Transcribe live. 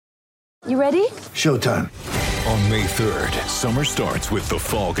You ready? Showtime. On May 3rd, summer starts with The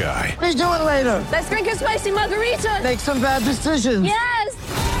Fall Guy. Let's do it later. Let's drink a spicy margarita. Make some bad decisions. Yes!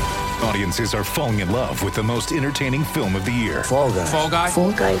 Audiences are falling in love with the most entertaining film of the year. Fall Guy. Fall Guy?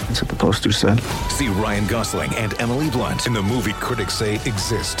 Fall guy. That's what the poster said. See Ryan Gosling and Emily Blunt in the movie critics say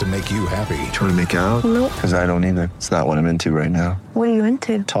exists to make you happy. Trying to make it out? Nope. Because I don't either. It's not what I'm into right now. What are you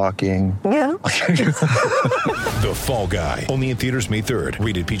into? Talking. Yeah. The Fall Guy. Only in theaters May 3rd.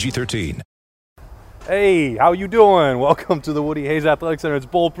 Rated PG-13. Hey, how you doing? Welcome to the Woody Hayes Athletic Center's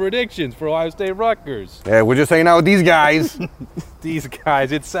bold predictions for Ohio State Rutgers. Yeah, we're just hanging out with these guys. These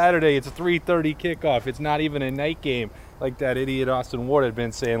guys, it's Saturday, it's a 3:30 kickoff. It's not even a night game like that idiot Austin Ward had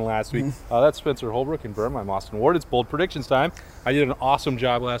been saying last week. That's Spencer Holbrook and Verm. I'm Austin Ward. It's bold predictions time. I did an awesome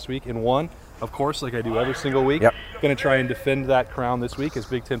job last week and won, of course, like I do every single week. Yep. Going to try and defend that crown this week as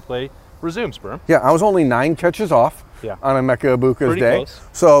Big Ten play resumes, Verm. Yeah, I was only 9 catches off Yeah. on Emeka Egbuka's Pretty day. close.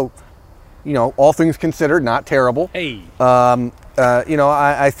 So, you know, all things considered, not terrible. Hey.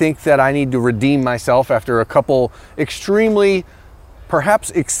 I think that I need to redeem myself after a couple extremely, perhaps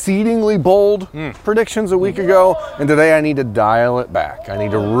exceedingly bold predictions a week ago. And today I need to dial it back. I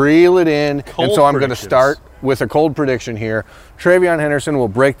need to reel it in. Cold and so I'm going to predictions. start with a cold prediction here. TreVeyon Henderson will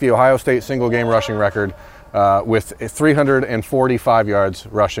break the Ohio State single game rushing record with 345 yards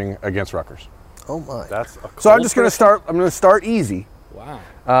rushing against Rutgers. Oh my. That's a So I'm cold just going to prediction. I'm going to start easy. Wow.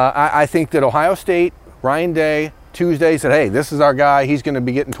 I think that Ohio State, Ryan Day, Tuesday said, hey, this is our guy. He's going to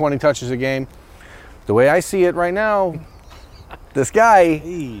be getting 20 touches a game. The way I see it right now, this guy,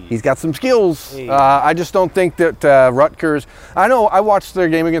 he's got some skills. Hey. I just don't think that Rutgers, I know I watched their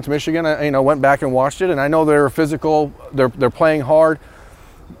game against Michigan. I went back and watched it, and I know they're physical. They're playing hard.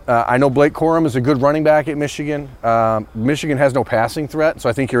 I know Blake Corum is a good running back at Michigan. Michigan has no passing threat, so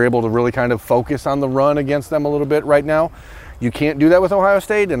I think you're able to really kind of focus on the run against them a little bit right now. You can't do that with Ohio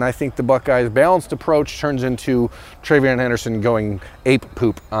State, and I think the Buckeyes' balanced approach turns into TreVeyon Henderson going ape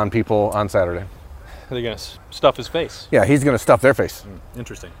poop on people on Saturday. They're going to stuff his face. Yeah, he's going to stuff their face.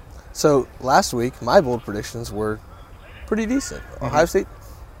 Interesting. So last week, my bold predictions were pretty decent. Ohio State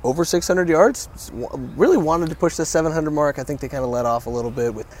over 600 yards. Really wanted to push the 700 mark. I think they kind of let off a little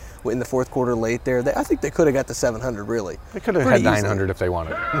bit with in the fourth quarter late there. I think they could have got to 700 really. They could have Pretty had easily. 900 if they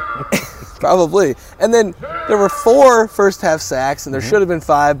wanted. Probably. And then there were 4 first half sacks, and there should have been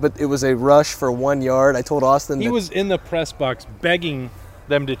 5, but it was a rush for 1 yard. I told Austin He that was in the press box begging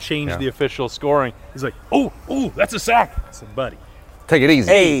them to change Yeah. the official scoring. He's like, oh, that's a sack. I said, buddy. Take it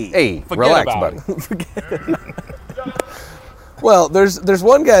easy. Hey, forget relax, about buddy. Well, there's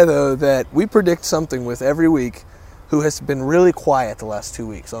one guy, though, that we predict something with every week who has been really quiet the last 2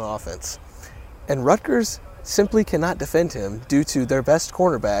 weeks on offense. And Rutgers simply cannot defend him due to their best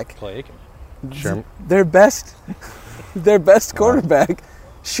cornerback, Clay Aiken. Sure. their best cornerback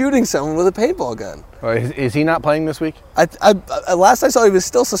shooting someone with a paintball gun. Is he not playing this week? Last I saw, he was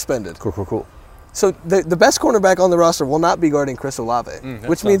still suspended. Cool. So the best cornerback on the roster will not be guarding Chris Olave, that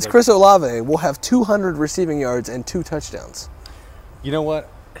which sounds means like- Chris Olave will have 200 receiving yards and 2 touchdowns. You know what?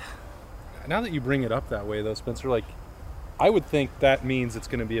 Now that you bring it up that way, though, Spencer, like, I would think that means it's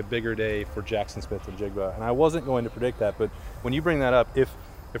going to be a bigger day for Jackson Smith and Jigba. And I wasn't going to predict that, but when you bring that up, if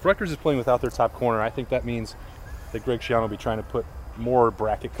Rutgers is playing without their top corner, I think that means that Greg Schiano will be trying to put more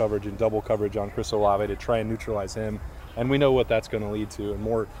bracket coverage and double coverage on Chris Olave to try and neutralize him. And we know what that's going to lead to, and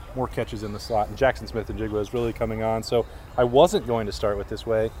more catches in the slot. And Jackson Smith and Jigba is really coming on. So I wasn't going to start with this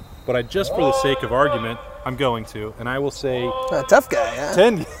way, but I just, for the sake of argument, I'm going to. And I will say Tough guy, huh?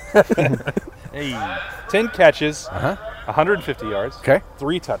 10 catches, 150 yards, Okay.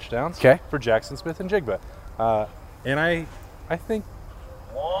 3 touchdowns Okay. for Jackson Smith and Jigba. And I think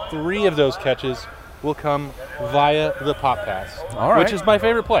 3 of those catches will come via the pop pass, All right. which is my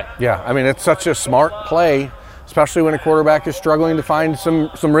favorite play. Yeah, I mean, it's such a smart play, especially when a quarterback is struggling to find some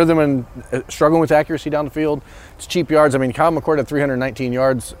rhythm and struggling with accuracy down the field. It's cheap yards. I mean, Kyle McCord had 319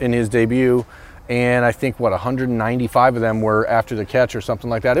 yards in his debut, and I think, 195 of them were after the catch or something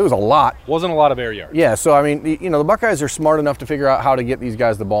like that. It was a lot. Wasn't a lot of air yards. Yeah, so, I mean, the Buckeyes are smart enough to figure out how to get these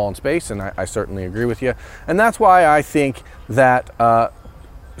guys the ball in space, and I certainly agree with you. And that's why I think that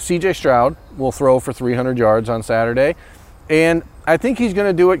C.J. Stroud will throw for 300 yards on Saturday, and I think he's going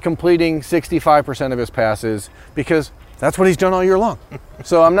to do it completing 65% of his passes because that's what he's done all year long.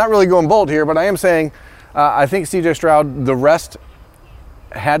 So I'm not really going bold here, but I am saying I think C.J. Stroud, the rest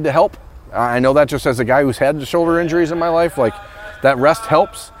had to help. I know that just as a guy who's had shoulder injuries in my life, like that rest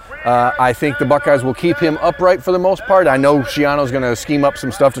helps. I think the Buckeyes will keep him upright for the most part. I know Schiano's going to scheme up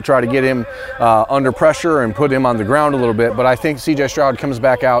some stuff to try to get him under pressure and put him on the ground a little bit, but I think C.J. Stroud comes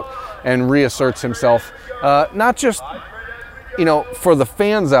back out and reasserts himself, not just for the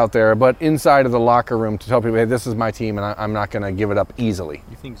fans out there, but inside of the locker room to tell people, hey, this is my team, and I'm not going to give it up easily.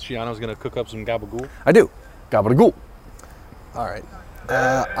 You think Schiano's going to cook up some gabagool? I do. Gabagool. All right.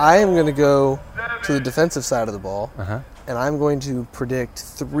 I am going to go to the defensive side of the ball, and I'm going to predict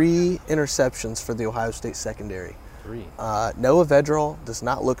 3 interceptions for the Ohio State secondary. 3. Noah Vedral does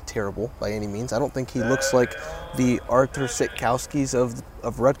not look terrible by any means. I don't think he looks like the Arthur Sitkowskis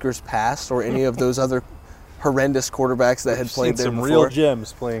of Rutgers past or any of those other horrendous quarterbacks that had played there some before. Real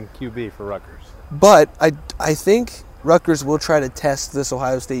gems playing QB for Rutgers. But I think Rutgers will try to test this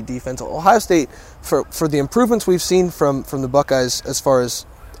Ohio State defense. Ohio State, for the improvements we've seen from the Buckeyes as far as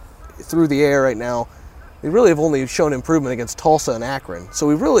through the air right now, they really have only shown improvement against Tulsa and Akron. So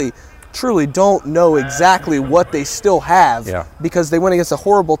we really, truly don't know exactly what they still have because they went against a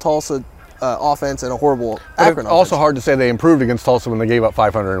horrible Tulsa offense and a horrible Akron offense. Also hard to say they improved against Tulsa when they gave up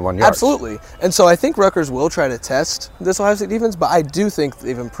 501 yards. Absolutely. And so I think Rutgers will try to test this Ohio State defense, but I do think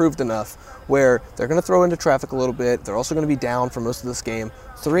they've improved enough where they're going to throw into traffic a little bit. They're also going to be down for most of this game.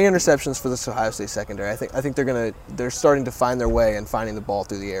 3 interceptions for this Ohio State secondary. I think they're starting to find their way and finding the ball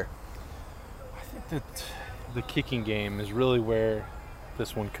through the air. I think that the kicking game is really where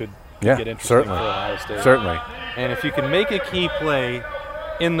this one could Yeah, get interesting certainly. for Ohio State. Certainly. And if you can make a key play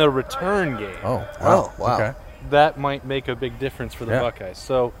in the return game, Oh, wow. Okay. that might make a big difference for the Yeah. Buckeyes.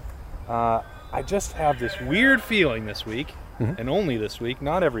 So I just have this weird feeling this week, and only this week,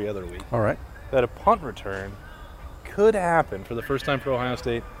 not every other week, All right. that a punt return could happen for the first time for Ohio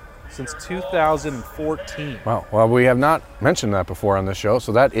State since 2014. Wow. Well, we have not mentioned that before on this show,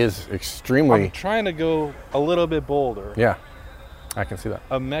 so that is extremely. I'm trying to go a little bit bolder. Yeah, I can see that.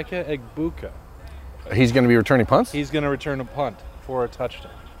 Emeka Egbuka. He's going to be returning punts, He's going to return a punt for a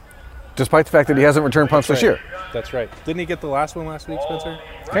touchdown. despite the fact that he hasn't returned punts this year. That's right. Didn't he get the last one last week, Spencer?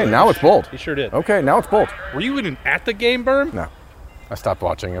 Okay, now it's bold. He sure did. Okay, now it's bold. Were you even at the game, Berm? No, I stopped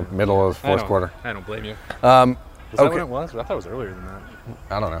watching in the middle of the fourth quarter. I don't blame you. Um, Was that okay. when it was? I thought it was earlier than that.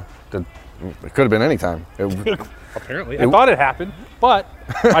 I don't know. It could have been any time. Apparently. I thought it happened, but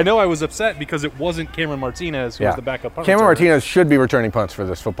I know I was upset because it wasn't Cameron Martinez who was the backup punter. Cameron Martinez should be returning punts for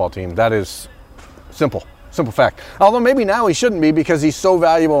this football team. That is simple fact. Although maybe now he shouldn't be because he's so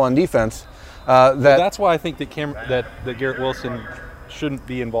valuable on defense. That's why I think that that Garrett Wilson shouldn't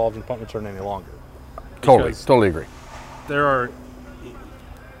be involved in punt return any longer. Totally agree. There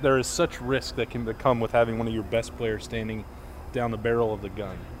is such risk that can come with having one of your best players standing down the barrel of the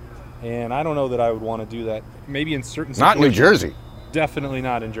gun. And I don't know that I would want to do that. Maybe in certain situations. Not New Jersey. Definitely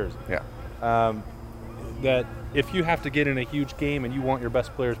not in Jersey. Yeah. That if you have to get in a huge game and you want your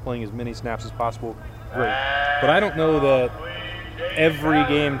best players playing as many snaps as possible, great. But I don't know that every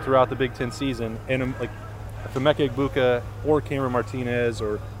game throughout the Big Ten season, and like if Emeka Egbuka or Cameron Martinez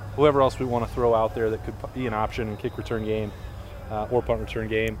or whoever else we want to throw out there that could be an option in kick return game or punt return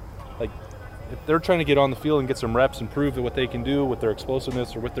game, like if they're trying to get on the field and get some reps and prove that what they can do with their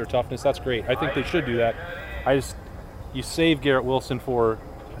explosiveness or with their toughness, that's great. I think they should do that. You save Garrett Wilson for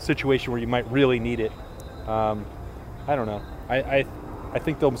a situation where you might really need it. I don't know. I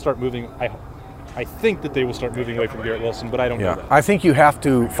think they'll start moving. I think that they will start moving away from Garrett Wilson, but I don't know that. I think you have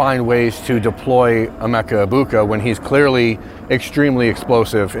to find ways to deploy Emeka Egbuka when he's clearly extremely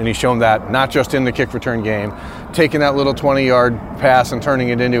explosive, and he's shown that not just in the kick return game, taking that little 20-yard pass and turning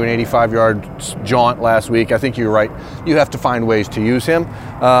it into an 85-yard jaunt last week. I think you're right. You have to find ways to use him.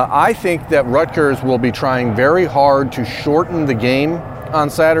 I think that Rutgers will be trying very hard to shorten the game on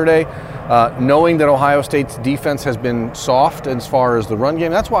Saturday. Knowing that Ohio State's defense has been soft as far as the run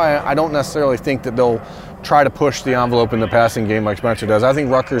game. That's why I don't necessarily think that they'll try to push the envelope in the passing game like Spencer does. I think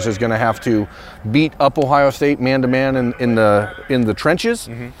Rutgers is going to have to beat up Ohio State man-to-man in the trenches.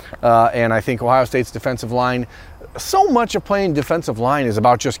 And I think Ohio State's defensive line, so much of playing defensive line is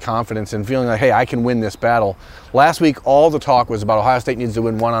about just confidence and feeling like, hey, I can win this battle. Last week, all the talk was about Ohio State needs to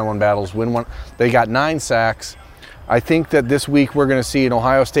win one-on-one battles, win one. They got 9 sacks. I think that this week we're going to see an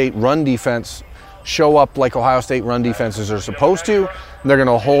Ohio State run defense show up like Ohio State run defenses are supposed to. And they're going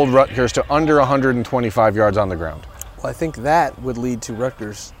to hold Rutgers to under 125 yards on the ground. Well, I think that would lead to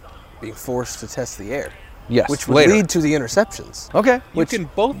Rutgers being forced to test the air. Yes, which would later. lead to the interceptions. Okay. You can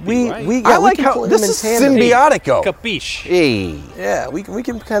both be right. I like how this is symbiotico. Capiche. Hey. Yeah, we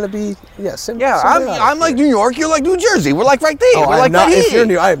can kind of be I'm like New York. You're like New Jersey. We're like right there. Oh, we're like not, right if here. you're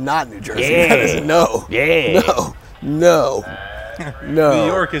New, I am not New Jersey. Yeah. That is no. Yeah. No. New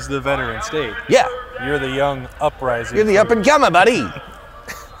York is the veteran state. Yeah. You're the young uprising. You're the up and comer, buddy.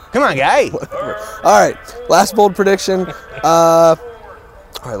 Come on, guy. All right, last bold prediction. All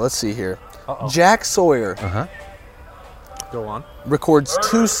right, let's see here. Jack Sawyer Go on. records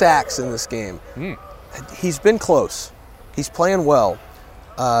 2 sacks in this game. He's been close. He's playing well.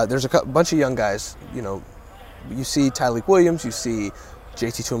 There's a bunch of young guys. You know, you see Tyleik Williams, you see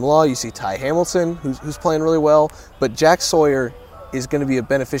JT Tuimoloau, you see Ty Hamilton, who's playing really well. But Jack Sawyer is going to be a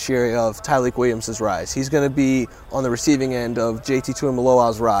beneficiary of Tyleik Williams' rise. He's going to be on the receiving end of JT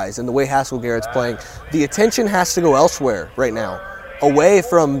Tuimoloau's rise. And the way Haskell Garrett's playing, the attention has to go elsewhere right now, away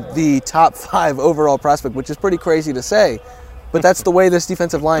from the top 5 overall prospect, which is pretty crazy to say. But that's the way this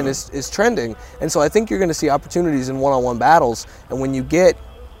defensive line is trending. And so I think you're going to see opportunities in one-on-one battles. And when you get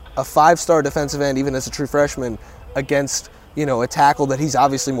a 5-star defensive end, even as a true freshman, against a tackle that he's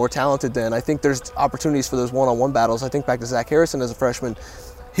obviously more talented than, I think there's opportunities for those one-on-one battles. I think back to Zach Harrison as a freshman.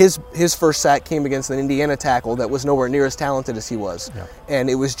 His first sack came against an Indiana tackle that was nowhere near as talented as he was. Yeah. And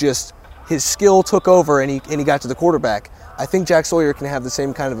it was just his skill took over and he got to the quarterback. I think Jack Sawyer can have the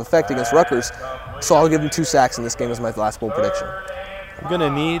same kind of effect against Rutgers, so I'll give him 2 sacks in this game as my last bold prediction. I'm going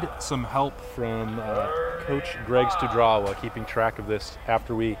to need some help from Coach Greg Studrawa keeping track of this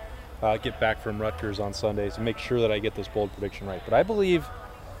after we get back from Rutgers on Sundays and make sure that I get this bold prediction right. But I believe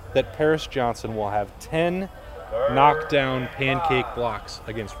that Paris Johnson will have 10 knockdown pancake blocks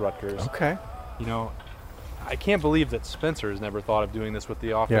against Rutgers. Okay. I can't believe that Spencer has never thought of doing this with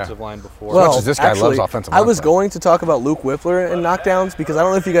the offensive line before. Well, this guy loves offensive line. I was going to talk about Luke Whippler and knockdowns because I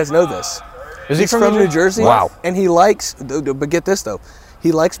don't know if you guys know this. Is he from New Jersey? Wow. And he likes, but get this though,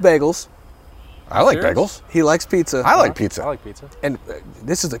 he likes bagels. I like bagels. He likes pizza. I like pizza. I like pizza. And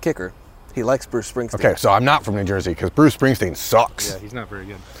this is the kicker. He likes Bruce Springsteen. Okay, so I'm not from New Jersey because Bruce Springsteen sucks. Yeah, he's not very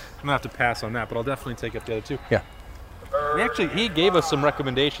good. I'm going to have to pass on that, but I'll definitely take up the other 2. Yeah. He gave us some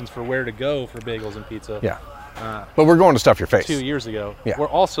recommendations for where to go for bagels and pizza. Yeah. But we're going to Stuff Your Face. 2 years ago. Yeah. Where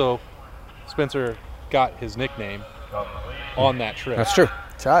also Spencer got his nickname on that trip. That's true.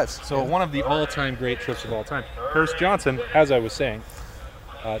 Chives. So one of the all-time great trips of all time. Paris Johnson, as I was saying,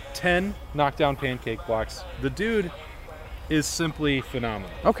 10 knockdown pancake blocks. The dude is simply phenomenal.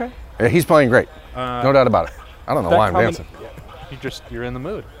 Okay. Yeah, he's playing great. No doubt about it. I don't know why I'm dancing. You're in the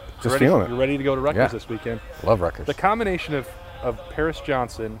mood. Just feeling it. You're ready to go to Rutgers this weekend. Love Rutgers. The combination of Paris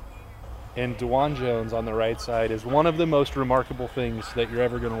Johnson and DeJuan Jones on the right side is one of the most remarkable things that you're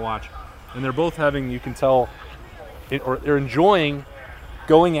ever going to watch. And they're both having, you can tell, they're enjoying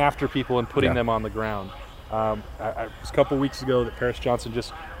going after people and putting them on the ground. It was a couple weeks ago that Paris Johnson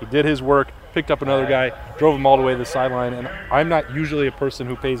he did his work, picked up another guy, drove him all the way to the sideline. And I'm not usually a person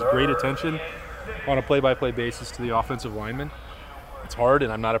who pays great attention on a play-by-play basis to the offensive lineman. It's hard,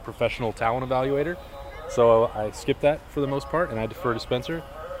 and I'm not a professional talent evaluator. So I skip that for the most part, and I defer to Spencer.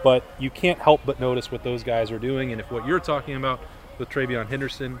 But you can't help but notice what those guys are doing, and if what you're talking about with Travion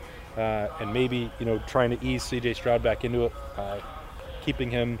Henderson and maybe trying to ease C.J. Stroud back into it, keeping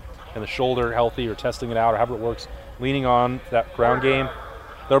him and the shoulder healthy or testing it out or however it works, leaning on that ground game,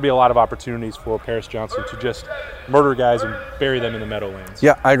 there'll be a lot of opportunities for Paris Johnson to just murder guys and bury them in the Meadowlands.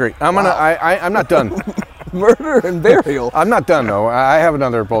 Yeah, I agree. I'm not done. Murder and burial. I'm not done though. I have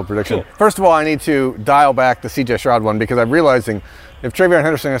another bold prediction. Cool. First of all, I need to dial back the C.J. Stroud one because I'm realizing if Travion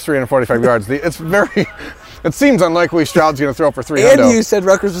Henderson has 345 yards, it seems unlikely Stroud's going to throw for 300. And you said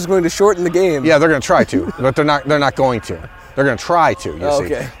Rutgers was going to shorten the game. Yeah, they're going to try to, but they're not going to. They're going to try to. You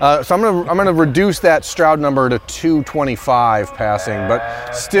see. So I'm going to reduce that Stroud number to 225 passing,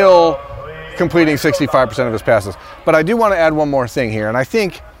 but still completing 65% of his passes. But I do want to add one more thing here, and I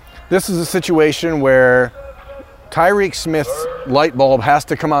think this is a situation where Tyreek Smith's light bulb has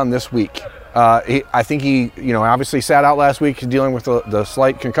to come on this week. I think he, obviously sat out last week dealing with the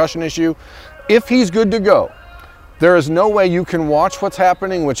slight concussion issue. If he's good to go, there is no way you can watch what's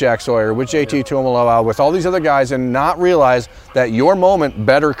happening with Jack Sawyer, with JT Tuimoloau, with all these other guys and not realize that your moment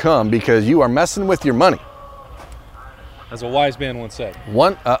better come because you are messing with your money. As a wise man once said.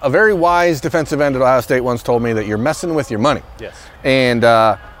 A very wise defensive end at Ohio State once told me that you're messing with your money. Yes. And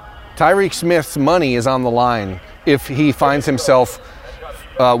Tyreek Smith's money is on the line if he finds himself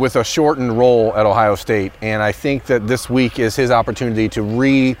with a shortened role at Ohio State. And I think that this week is his opportunity to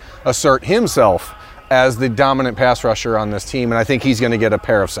reassert himself as the dominant pass rusher on this team. And I think he's going to get a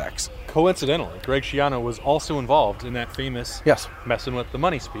pair of sacks. Coincidentally, Greg Schiano was also involved in that famous messing with the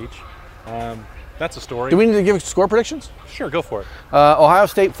money speech. That's a story. Do we need to give score predictions? Sure, go for it. Ohio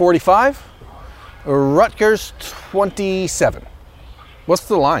State 45, Rutgers 27. What's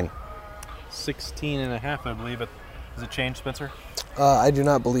the line? 16.5, I believe. Does it change, Spencer? I do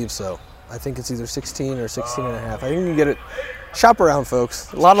not believe so. I think it's either 16 or 16.5. I think you can get it. Shop around,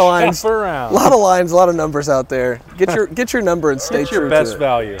 folks. A lot of lines. Shop around. A lot of lines, a lot of numbs out there. Get your number and stay true to it. Get your best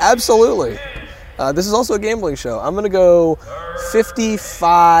value. Absolutely. This is also a gambling show. I'm going to go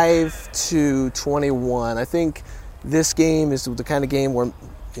 55-21. I think this game is the kind of game where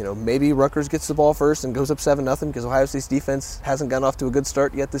maybe Rutgers gets the ball first and goes up 7-0 because Ohio State's defense hasn't gotten off to a good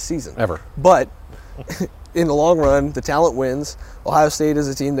start yet this season. Ever. But in the long run, the talent wins. Ohio State is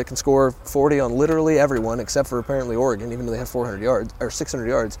a team that can score 40 on literally everyone except for apparently Oregon, even though they have 400 yards or 600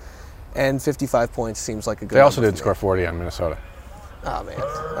 yards, and 55 points seems like a good. They also number did for score me. 40 on Minnesota. Oh man,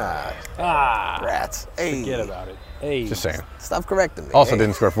 rats. Hey, Forget about it. Hey. Just saying. stop correcting me. Also Hey.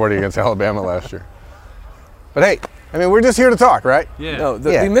 didn't score 40 against Alabama last year. But hey, I mean, we're just here to talk, right? Yeah. No,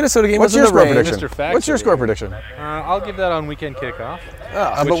 the Yeah. Minnesota game What's was in your the score rain. prediction? Mr. Facts What's your over score here. prediction? I'll give that on weekend kickoff.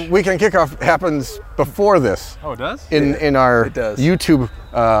 But weekend kickoff happens before this Oh, it does? in our it does. YouTube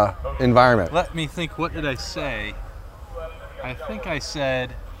environment. Let me think. What did I say? I think I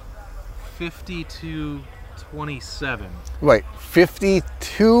said 52-27. Wait,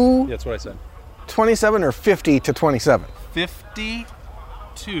 52 That's what I said. 27 or 50 to 27?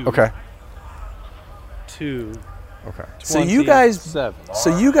 52 Okay. to Okay. So you guys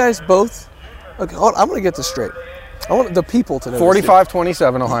 27. both. Okay, hold on, I'm gonna get this straight. I want the people to know. this.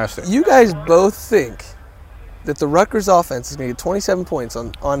 45-27 Ohio State. You guys both think that the Rutgers offense is going to get 27 points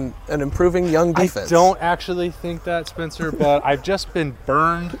on an improving young defense. I don't actually think that, Spencer, but I've just been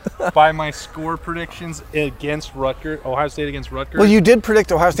burned by my score predictions against Rutgers, Ohio State against Rutgers. Well, you did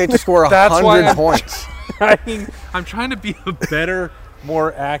predict Ohio State to score That's why 100 points. I mean, I'm trying to be a better,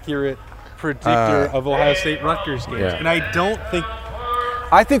 more accurate predictor of Ohio State Rutgers games, yeah. and I don't think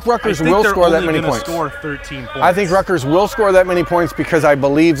I think Rutgers I think will they're score that only many gonna points. Score 13 points. I think Rutgers will score that many points because I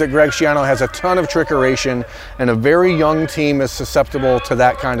believe that Greg Schiano has a ton of trickeration and a very young team is susceptible to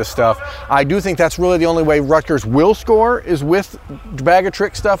that kind of stuff. I do think that's really the only way Rutgers will score is with bag of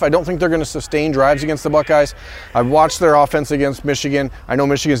trick stuff. I don't think they're going to sustain drives against the Buckeyes. I've watched their offense against Michigan. I know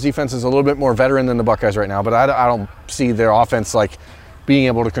Michigan's defense is a little bit more veteran than the Buckeyes right now, but I don't see their offense like being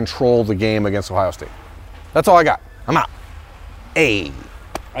able to control the game against Ohio State. That's all I got. I'm out. Hey.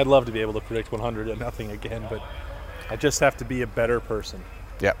 I'd love to be able to predict 100-0 again, but I just have to be a better person.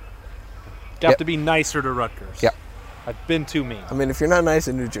 Yep. Got to be nicer to Rutgers. Yep. I've been too mean. I mean, if you're not nice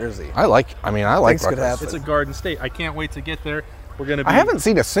in New Jersey, I like Things could Rutgers. happen. It's a Garden State. I can't wait to get there. We're gonna. Be, I haven't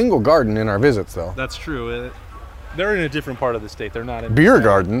seen a single garden in our visits though. That's true. They're in a different part of the state. They're not in Beer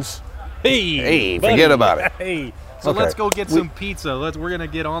gardens. Hey, buddy. forget about it. Hey, so Okay. let's go get some pizza. We're gonna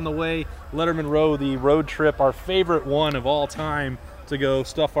get on the way. Letterman Row, the road trip, our favorite one of all time, to go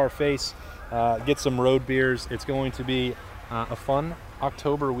stuff our face, get some road beers. It's going to be a fun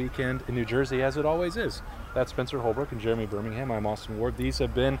October weekend in New Jersey, as it always is. That's Spencer Holbrook and Jeremy Birmingham. I'm Austin Ward. These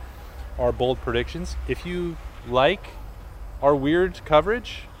have been our bold predictions. If you like our weird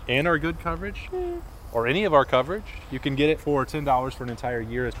coverage and our good coverage, or any of our coverage, you can get it for $10 for an entire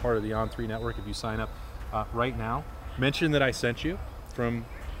year as part of the On3 network if you sign up right now. Mention that I sent you from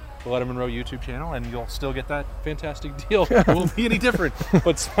the Letterman Row YouTube channel, and you'll still get that fantastic deal. It won't be any different.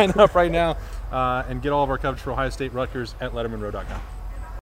 But sign up right now and get all of our coverage for Ohio State Rutgers at LettermanRow.com.